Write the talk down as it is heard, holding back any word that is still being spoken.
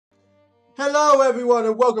Hello everyone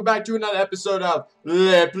and welcome back to another episode of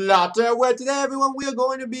Le Plata, where today everyone we are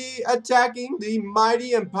going to be attacking the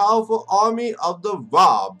mighty and powerful army of the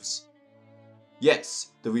Robs.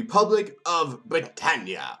 Yes, the Republic of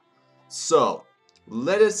Britannia. So,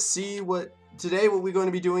 let us see what we're going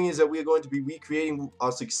to be doing is that we are going to be recreating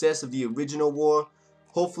our success of the original war.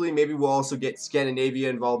 Hopefully maybe we'll also get Scandinavia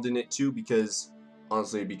involved in it too, because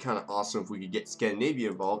honestly it'd be kind of awesome if we could get Scandinavia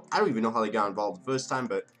involved. I don't even know how they got involved the first time,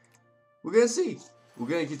 but we're gonna see. We're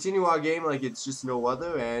gonna continue our game like it's just no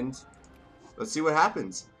other, and let's see what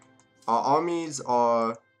happens. Our armies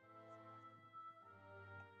are...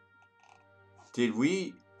 Did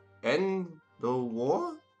we end the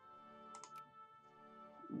war?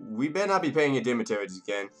 We better not be paying indemnitaries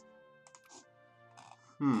again.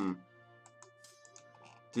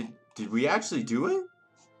 Did we actually do it?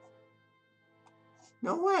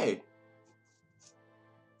 No way.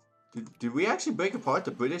 Did we actually break apart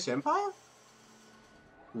the British Empire?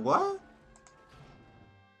 What?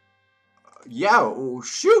 Yeah, oh,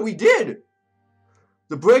 shoot, we did!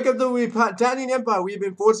 The breakup of the Britannian Empire. We have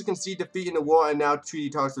been forced to concede defeat in the war, and now treaty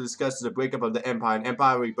talks to discuss the breakup of the empire. An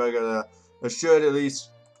empire we assured at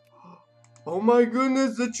least. Oh my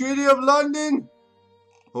goodness, the Treaty of London!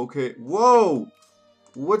 Okay, whoa!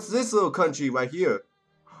 What's this little country right here?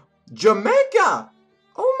 Jamaica!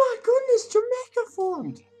 Oh my goodness, Jamaica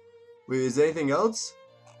formed! Wait, is there anything else?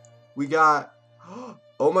 We got...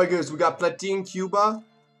 Oh my goodness, we got Platin, Cuba.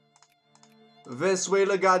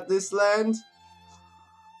 Venezuela got this land.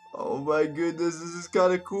 Oh my goodness, this is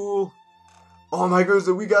kind of cool. Oh my goodness,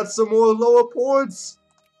 we got some more lower ports.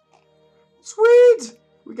 Sweet!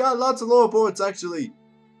 We got lots of lower ports, actually.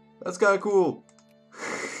 That's kind of cool.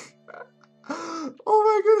 Oh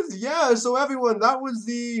my goodness, yeah, so everyone, that was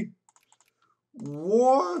the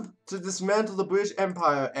war to dismantle the British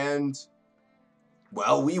Empire, and,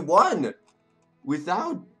 well, we won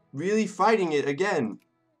without really fighting it again.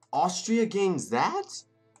 Austria gains that?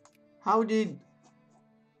 How did...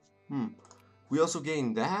 We also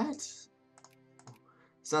gained that.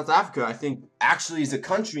 South Africa, I think, actually is a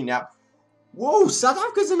country now. Whoa, South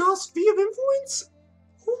Africa's in our sphere of influence?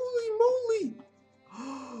 Holy moly.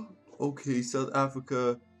 Okay, South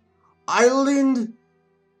Africa. Ireland.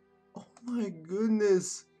 Oh my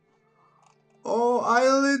goodness. Oh,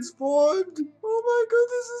 Ireland's formed. Oh my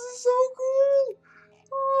goodness, this is so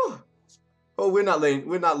cool. Oh, we're not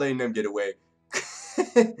letting them get away.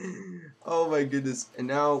 Oh my goodness. And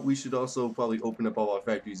now we should also probably open up all our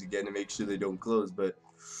factories again to make sure they don't close, but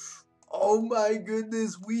oh my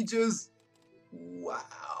goodness, we just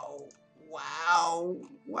wow.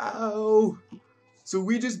 So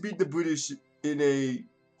we just beat the British in a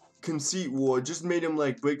conceit war, just made them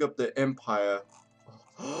like break up the empire.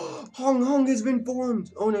 Hong Kong has been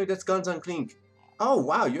formed. Oh no, that's Guns on Clink. Oh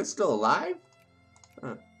wow, you're still alive?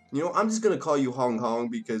 You know, I'm just gonna call you Hong Kong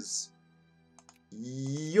because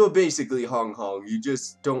you're basically Hong Kong, you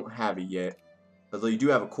just don't have it yet. Although you do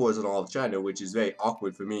have a course on all of China, which is very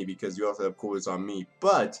awkward for me because you also have course on me.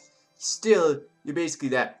 But, still, you're basically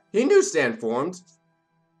that. Hindustan formed?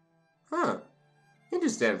 Huh.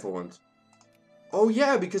 Hindustan formed. Oh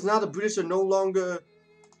yeah, because now the British are no longer...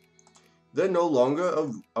 They're no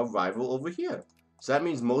longer a rival over here. So that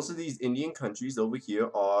means most of these Indian countries over here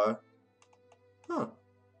are... Huh.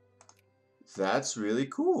 That's really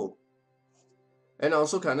cool. And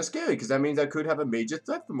also kind of scary, because that means I could have a major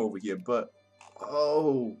threat from over here, but...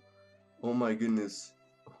 Oh my goodness.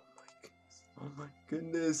 Oh my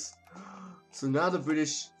goodness. So now the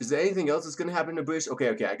British... Is there anything else that's going to happen to the British? Okay,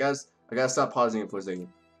 I gotta stop pausing it for a second.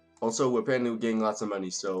 Also, we're apparently getting lots of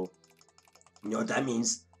money, so... You know what that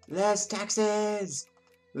means? Less taxes!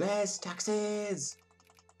 Less taxes!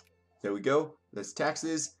 There we go. Less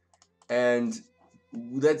taxes. And...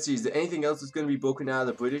 Let's see, is there anything else that's going to be broken out of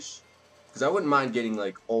the British? Because I wouldn't mind getting,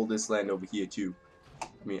 like, all this land over here, too. I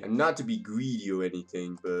mean, not to be greedy or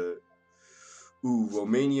anything, but... Ooh,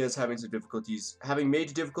 Romania's having some difficulties. Having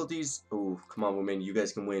major difficulties? Ooh, come on, Romania, you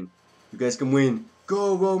guys can win. You guys can win.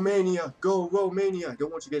 Go, Romania! Go, Romania! I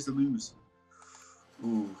don't want you guys to lose.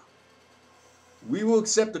 Ooh. We will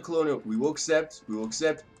accept the colonial... We will accept.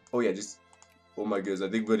 Oh, yeah, just... Oh, my goodness, I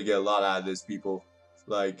think we're going to get a lot out of this, people.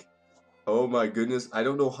 Like... Oh my goodness, I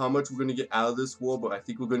don't know how much we're going to get out of this war, but I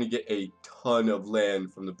think we're going to get a ton of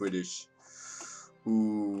land from the British.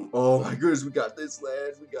 Ooh, oh my goodness, we got this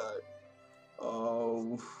land, we got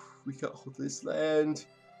all this land.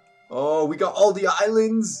 Oh, we got all the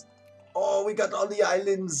islands. Oh, we got all the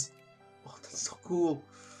islands. Oh, that's so cool.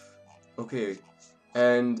 Okay,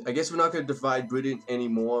 and I guess we're not going to divide Britain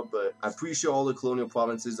anymore, but I'm pretty sure all the colonial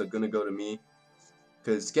provinces are going to go to me.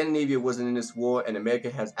 Because Scandinavia wasn't in this war, and America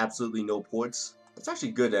has absolutely no ports. It's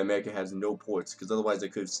actually good that America has no ports, because otherwise they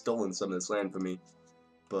could have stolen some of this land from me.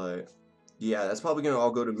 But, yeah, that's probably going to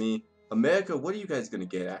all go to me. America, what are you guys going to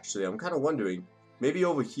get, actually? I'm kind of wondering. Maybe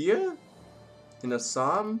over here? In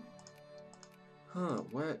Assam? Huh,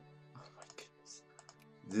 what? Oh my goodness.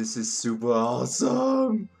 This is super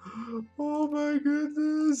awesome! Oh my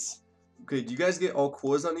goodness! Okay, do you guys get all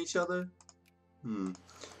cores on each other? Now,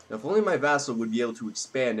 if only my vassal would be able to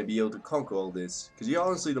expand and be able to conquer all this. Because you're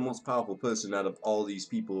honestly the most powerful person out of all these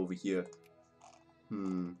people over here.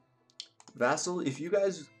 Vassal, if you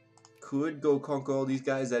guys could go conquer all these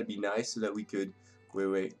guys, that'd be nice so that we could...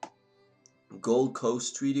 Wait. Gold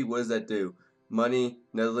Coast Treaty, what does that do? Money,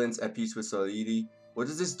 Netherlands at peace with Saudi. What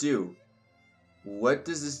does this do? What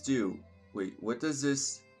does this do? Wait, what does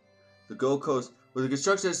this... The Gold Coast... With the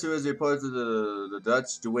construction of Suez, they part of the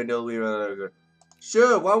Dutch to window...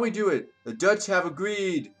 Sure, why don't we do it? The Dutch have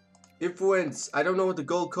agreed. Influence. I don't know what the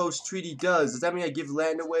Gold Coast Treaty does. Does that mean I give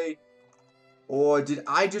land away? Or did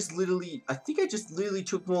I just literally... I think I just literally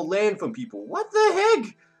took more land from people. What the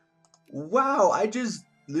heck? Wow, I just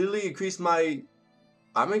literally increased my...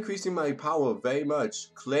 I'm increasing my power very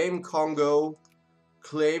much. Claim Congo.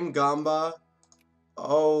 Claim Gamba.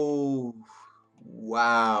 Oh...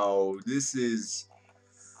 Wow, this is...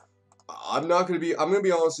 I'm gonna be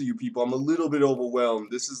honest with you people, I'm a little bit overwhelmed.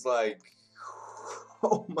 This is like...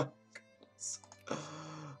 Oh my goodness.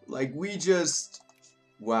 Like, we just...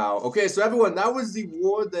 Wow. Okay, so everyone, that was the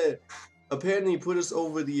war that apparently put us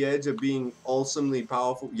over the edge of being awesomely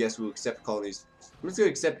powerful. Yes, we'll accept colonies. I'm just gonna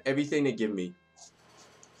accept everything they give me.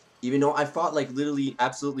 Even though I fought like literally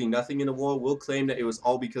absolutely nothing in the war, we'll claim that it was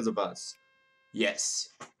all because of us. Yes.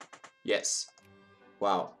 Yes.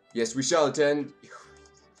 Wow. Yes, we shall attend.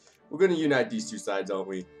 We're gonna unite these two sides, aren't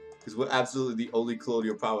we? Because we're absolutely the only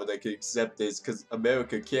colonial power that can accept this, because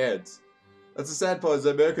America can't. That's the sad part, is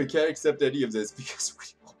that America can't accept any of this, because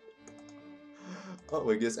we... Oh,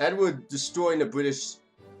 I guess. And we're destroying the British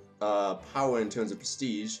power in terms of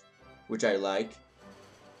prestige, which I like.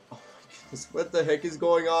 Oh my goodness, what the heck is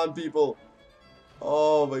going on, people?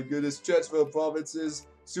 Oh my goodness, transfer of provinces,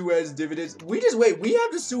 Suez dividends. We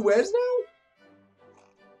have the Suez now?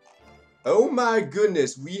 Oh my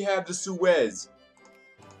goodness, we have the Suez.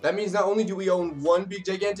 That means not only do we own one big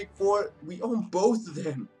gigantic fort, we own both of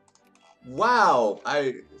them. Wow.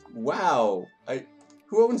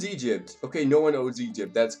 Who owns Egypt? Okay, no one owns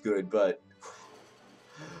Egypt. That's good, but...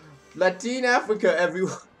 Latin Africa,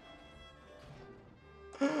 everyone.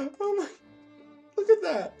 Oh my... Look at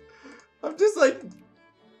that. I'm just like...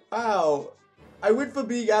 Wow. I went from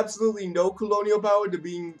being absolutely no colonial power to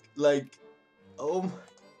being like... Oh my...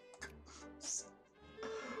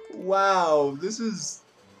 Wow, this is...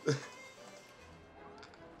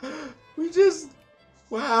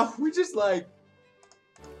 Wow, we just like...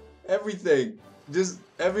 Everything. Just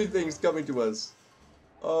everything's coming to us.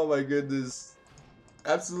 Oh my goodness.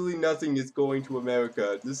 Absolutely nothing is going to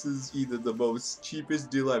America. This is either the most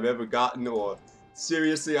cheapest deal I've ever gotten, or...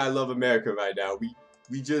 Seriously, I love America right now.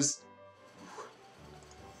 We just...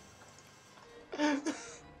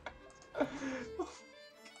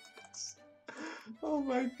 Oh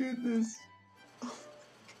my goodness.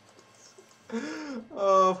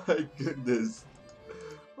 Oh my goodness.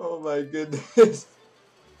 Oh my goodness.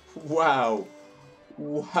 Wow.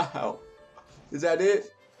 Wow. Is that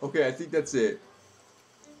it? Okay, I think that's it.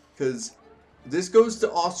 Because this goes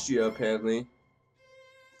to Austria, apparently.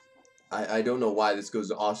 I don't know why this goes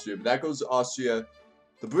to Austria, but that goes to Austria.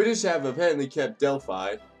 The British have apparently kept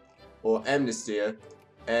Delphi, or Amnestia.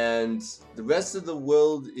 And the rest of the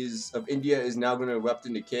world of India is now going to erupt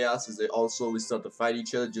into chaos as they all slowly start to fight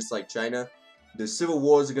each other, just like China. The civil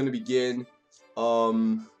wars are going to begin.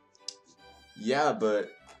 Yeah,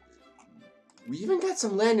 but we even got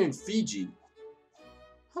some land in Fiji.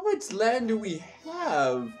 How much land do we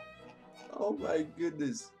have? Oh my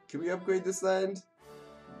goodness. Can we upgrade this land?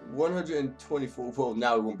 124. Well,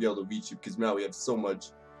 now we won't be able to reach it because now we have so much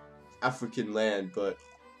African land, but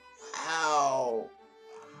wow.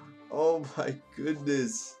 Oh my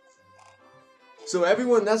goodness. So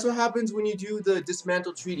everyone, that's what happens when you do the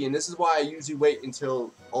dismantle treaty, and this is why I usually wait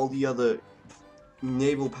until all the other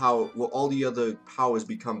naval power, well, all the other powers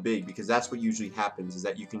become big, because that's what usually happens, is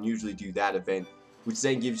that you can usually do that event, which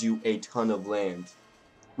then gives you a ton of land.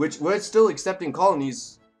 Which, we're still accepting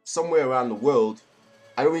colonies somewhere around the world.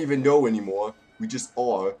 I don't even know anymore. We just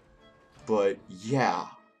are. But, yeah.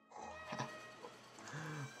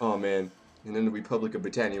 Oh, man. And then the Republic of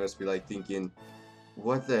Britannia must be like thinking,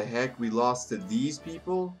 what the heck, we lost to these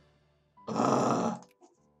people? They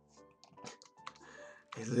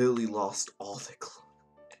literally lost all the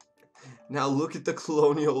Now look at the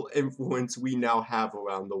colonial influence we now have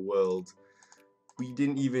around the world. We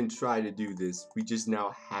didn't even try to do this. We just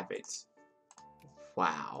now have it.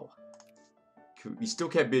 Wow. We still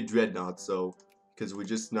can't beat dreadnoughts though, because we're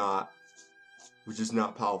just not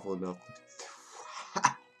powerful enough.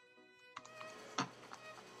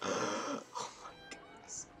 Oh my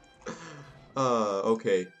goodness.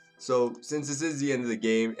 Okay. So since this is the end of the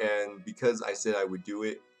game, and because I said I would do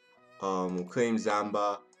it, we'll claim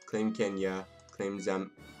Zambia, claim Kenya, claim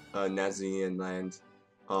Nazian land.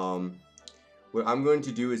 What I'm going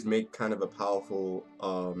to do is make kind of a powerful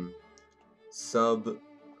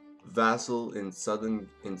sub-vassal in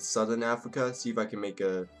southern Africa. See if I can make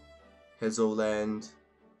a Hezo land,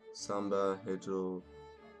 Samba, Hezo,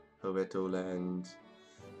 Helveto land.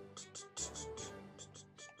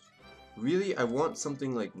 Really, I want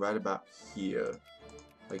something like right about here.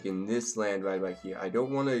 Like in this land right about here. I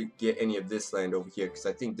don't want to get any of this land over here because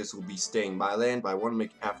I think this will be staying my land, but I want to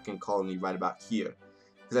make an African colony right about here.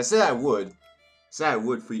 Because I said I would. I said I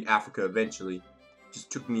would free Africa eventually.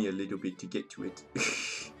 Just took me a little bit to get to it.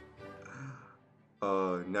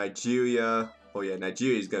 Nigeria. Oh yeah,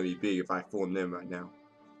 Nigeria is going to be big if I form them right now.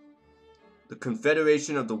 The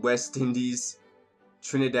Confederation of the West Indies.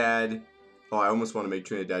 Trinidad. Oh, I almost want to make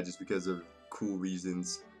Trinidad just because of cool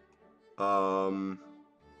reasons. Alright.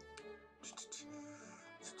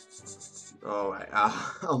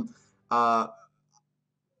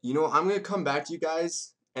 You know, I'm going to come back to you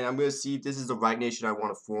guys, and I'm going to see if this is the right nation I want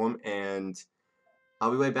to form, and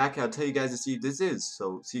I'll be right back, and I'll tell you guys to see if this is.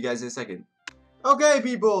 So, see you guys in a second. Okay,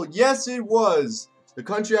 people, yes, it was. The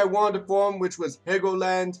country I wanted to form, which was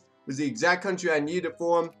Helgoland, was the exact country I needed to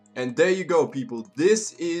form, and there you go, people.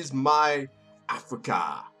 This is my Africa.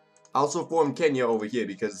 I also formed Kenya over here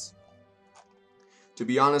because, to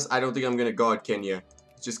be honest, I don't think I'm going to guard Kenya.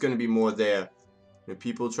 It's just going to be more there. If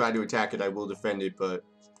people try to attack it, I will defend it, but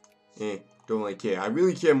don't really care. I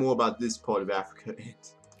really care more about this part of Africa.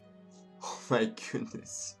 Oh my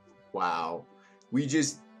goodness. Wow. We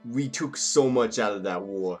took so much out of that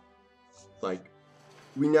war. Like,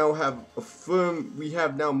 we now have we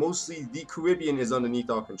have now mostly the Caribbean is underneath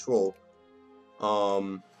our control.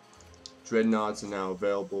 Dreadnoughts are now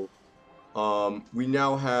available. We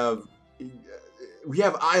now have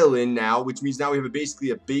Ireland now, which means now we have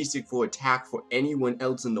basically a basic for attack for anyone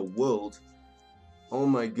else in the world. Oh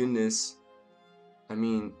my goodness. I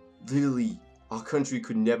mean, literally, our country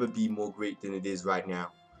could never be more great than it is right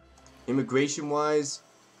now. Immigration-wise,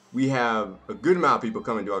 we have a good amount of people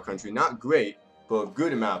coming to our country. Not great, but a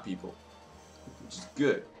good amount of people. Which is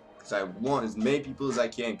good. Because I want as many people as I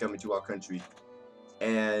can coming to our country.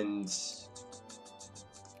 And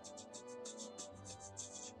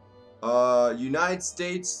United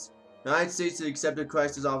States has accepted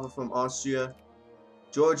Christ's offer from Austria.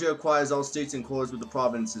 Georgia acquires all states and corps with the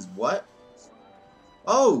provinces. What?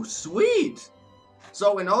 Oh, sweet!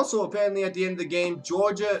 So, and also apparently at the end of the game,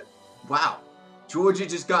 Georgia, wow. Georgia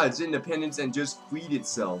just got its independence and just freed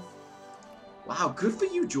itself. Wow, good for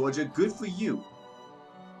you, Georgia. Good for you.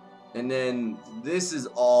 And then this is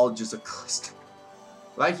all just a cluster.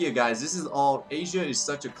 Right here, guys, this is all, Asia is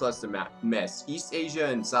such a cluster mess. East Asia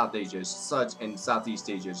and South Asia is and Southeast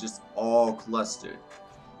Asia is just all clustered.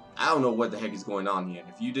 I don't know what the heck is going on here.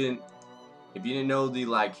 If you didn't know the,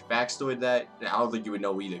 like, backstory to that, I don't think you would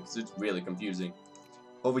know either, because it's really confusing.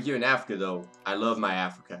 Over here in Africa, though, I love my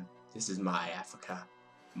Africa. This is my Africa.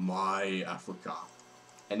 My Africa.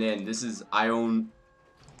 And then this is, I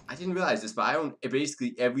didn't realize this, but I own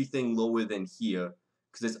basically everything lower than here,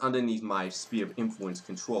 because it's underneath my sphere of influence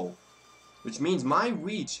control. Which means my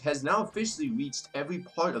reach has now officially reached every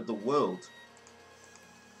part of the world.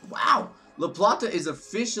 Wow! La Plata is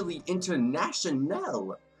officially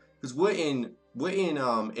international! Because we're in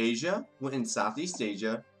Asia, we're in Southeast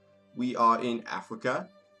Asia, we are in Africa,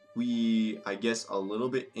 I guess a little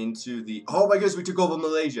bit into the, oh my goodness, we took over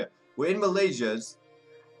Malaysia. We're in Malaysia's,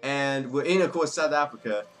 and we're in, of course, South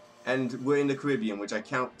Africa, and we're in the Caribbean, which I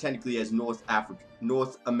count technically as North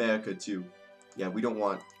America too. Yeah, we don't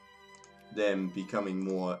want them becoming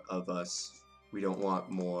more of us. We don't want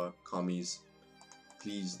more commies.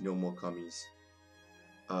 Please, no more commies.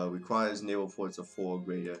 Requires naval force of 4 or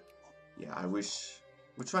greater. Yeah, I wish,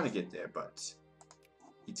 we're trying to get there, but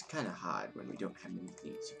it's kind of hard when we don't have many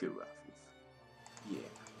things to go off with. Yeah,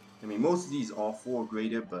 I mean, most of these are 4 or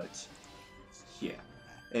greater, but yeah.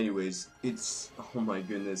 Anyways, it's, oh my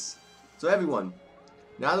goodness. So everyone,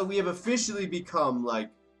 now that we have officially become, like,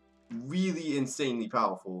 really insanely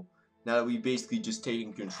powerful, now that we've basically just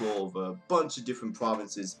taken control of a bunch of different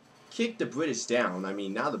provinces, kicked the British down. I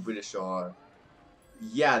mean, now the British are,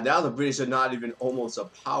 yeah, now the British are not even almost a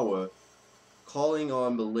power. Calling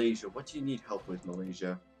on Malaysia. What do you need help with,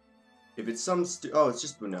 Malaysia? If it's some oh, it's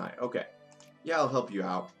just Brunei. Okay. Yeah, I'll help you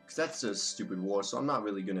out. Because that's a stupid war, so I'm not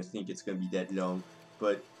really going to think it's going to be that long.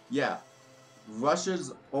 But, yeah.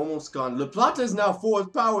 Russia's almost gone. La Plata is now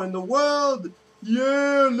 4th power in the world!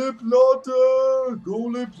 Yeah, La Plata! Go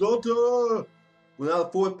La Plata! We're now the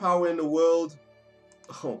 4th power in the world.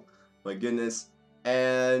 Oh, my goodness.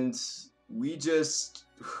 And we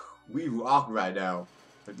rock right now.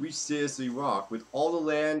 Like, we seriously rock. With all the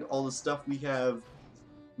land, all the stuff we have,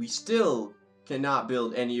 we still cannot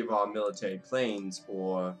build any of our military planes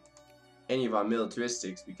or any of our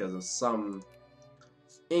militaristics because of some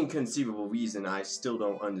inconceivable reason I still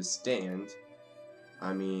don't understand.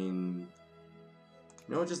 I mean,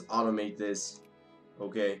 you know, just automate this,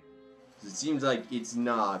 okay? It seems like it's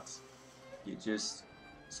not. You just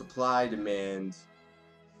supply, demand.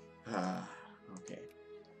 Okay.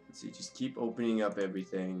 Let's see. Just keep opening up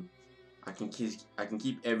everything. I can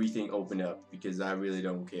keep everything open up because I really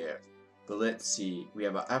don't care. But let's see. We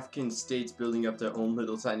have our African states building up their own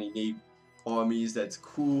little tiny armies. That's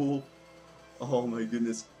cool. Oh my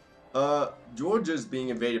goodness. Georgia's being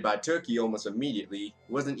invaded by Turkey almost immediately.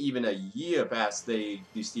 It wasn't even a year past they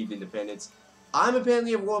received independence. I'm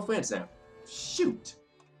apparently at war with France now. Shoot.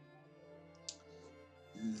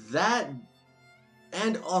 That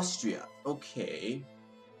and Austria. Okay.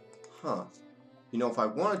 Huh. You know, if I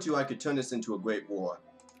wanted to, I could turn this into a great war.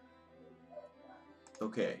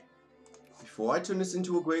 Okay. Before I turn this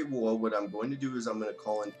into a great war, what I'm going to do is I'm going to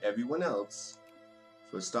call in everyone else.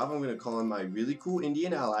 First off, I'm going to call in my really cool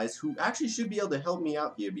Indian allies, who actually should be able to help me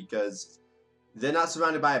out here because they're not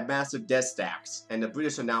surrounded by a massive death stacks, and the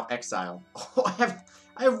British are now exiled. Oh,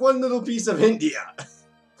 I have one little piece of India.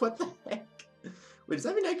 What the heck? Wait, does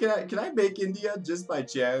that mean can I make India just by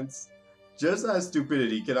chance? Just out of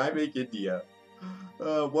stupidity, can I make India?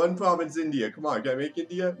 One province India. Come on, can I make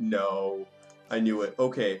India? No. I knew it.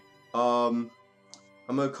 Okay. I'm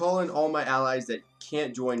gonna call in all my allies that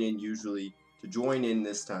can't join in usually to join in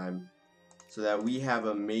this time, so that we have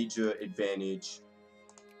a major advantage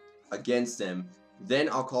against them. Then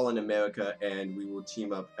I'll call in America, and we will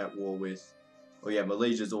team up at war with. Oh yeah,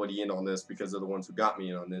 Malaysia's already in on this because they're the ones who got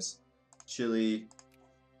me in on this. Chile.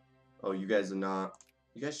 Oh, you guys are not.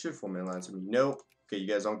 You guys should form an alliance with me. Nope. Okay, you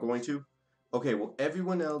guys aren't going to. Okay, well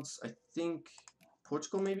everyone else, I think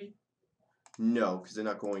Portugal maybe. No, because they're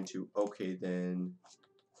not going to. Okay, then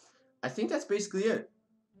I think that's basically it.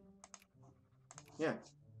 Yeah.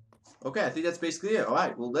 Okay, I think that's basically it.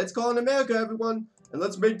 Alright, well, let's call in America, everyone. And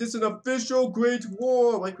let's make this an official Great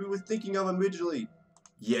War like we were thinking of originally.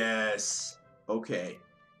 Yes. Okay.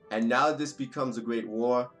 And now that this becomes a Great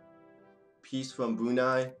War, peace from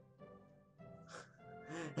Brunei.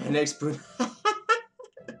 Annex Brunei.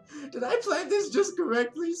 Did I plan this just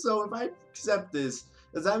correctly? So if I accept this,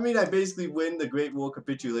 does that mean I basically win the Great War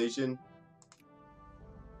capitulation?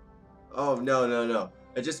 Oh, no, no, no.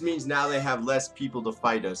 It just means now they have less people to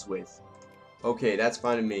fight us with. Okay, that's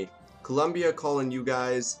fine with me. Colombia, calling you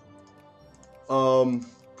guys.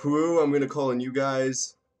 Peru, I'm gonna call on you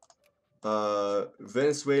guys.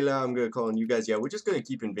 Venezuela, I'm gonna call on you guys. Yeah, we're just gonna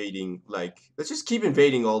keep invading. Like, let's just keep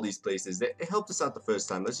invading all these places. It helped us out the first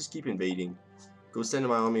time. Let's just keep invading. Go send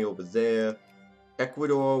my army over there.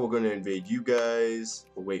 Ecuador, we're gonna invade you guys.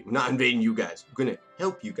 Oh wait, we're not invading you guys. We're gonna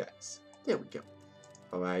help you guys. There we go.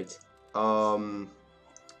 Alright.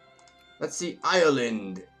 Let's see,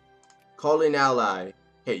 Ireland. Call in ally.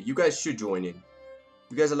 Hey, you guys should join in.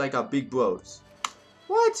 You guys are like our big bros.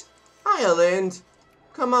 What? Ireland?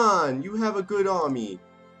 Come on, you have a good army.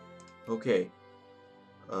 Okay.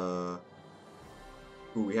 Ooh,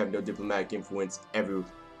 we have no diplomatic influence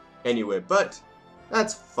anywhere, but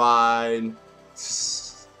that's fine.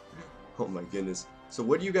 Oh my goodness. So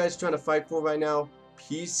what are you guys trying to fight for right now?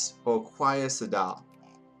 Peace or acquire Saddam?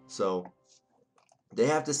 So they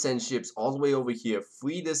have to send ships all the way over here,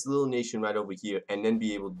 free this little nation right over here, and then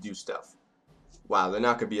be able to do stuff. Wow, they're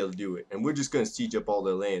not going to be able to do it. And we're just going to siege up all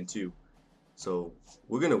their land too. So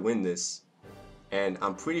we're going to win this. And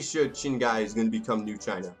I'm pretty sure Qinghai is going to become New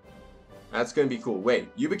China. That's going to be cool. Wait,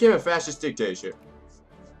 you became a fascist dictatorship.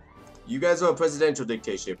 You guys are a presidential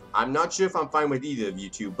dictatorship. I'm not sure if I'm fine with either of you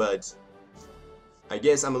two, but I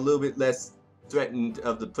guess I'm a little bit less threatened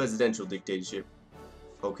of the presidential dictatorship.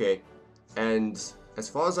 Okay. And as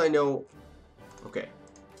far as I know, okay,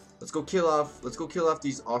 let's go kill off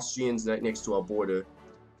these Austrians right next to our border.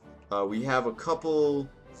 We have a couple,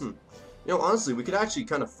 you know, honestly, we could actually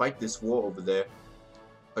kind of fight this war over there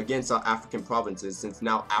against our African provinces, since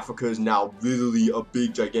now Africa is now literally a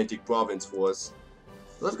big gigantic province for us.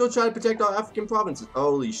 Let's go try to protect our African provinces.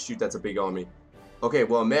 Holy shoot, that's a big army. Okay,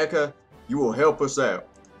 well, America, you will help us out.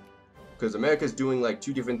 Because America's doing like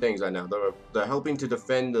 2 different things right now. They're helping to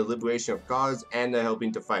defend the liberation of cars, and they're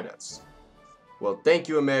helping to fight us. Well, thank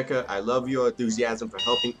you, America. I love your enthusiasm for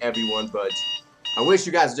helping everyone, but I wish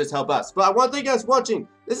you guys would just help us. But I want to thank you guys for watching.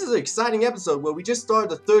 This is an exciting episode where we just started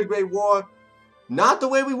the Third Great War. Not the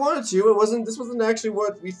way we wanted to. This wasn't actually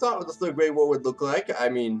what we thought the Third Great War would look like. I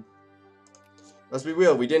mean, let's be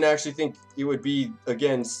real. We didn't actually think it would be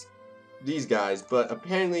against these guys, but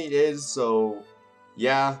apparently it is, so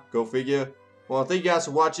yeah, go figure. Well, thank you guys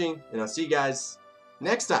for watching, and I'll see you guys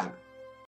next time.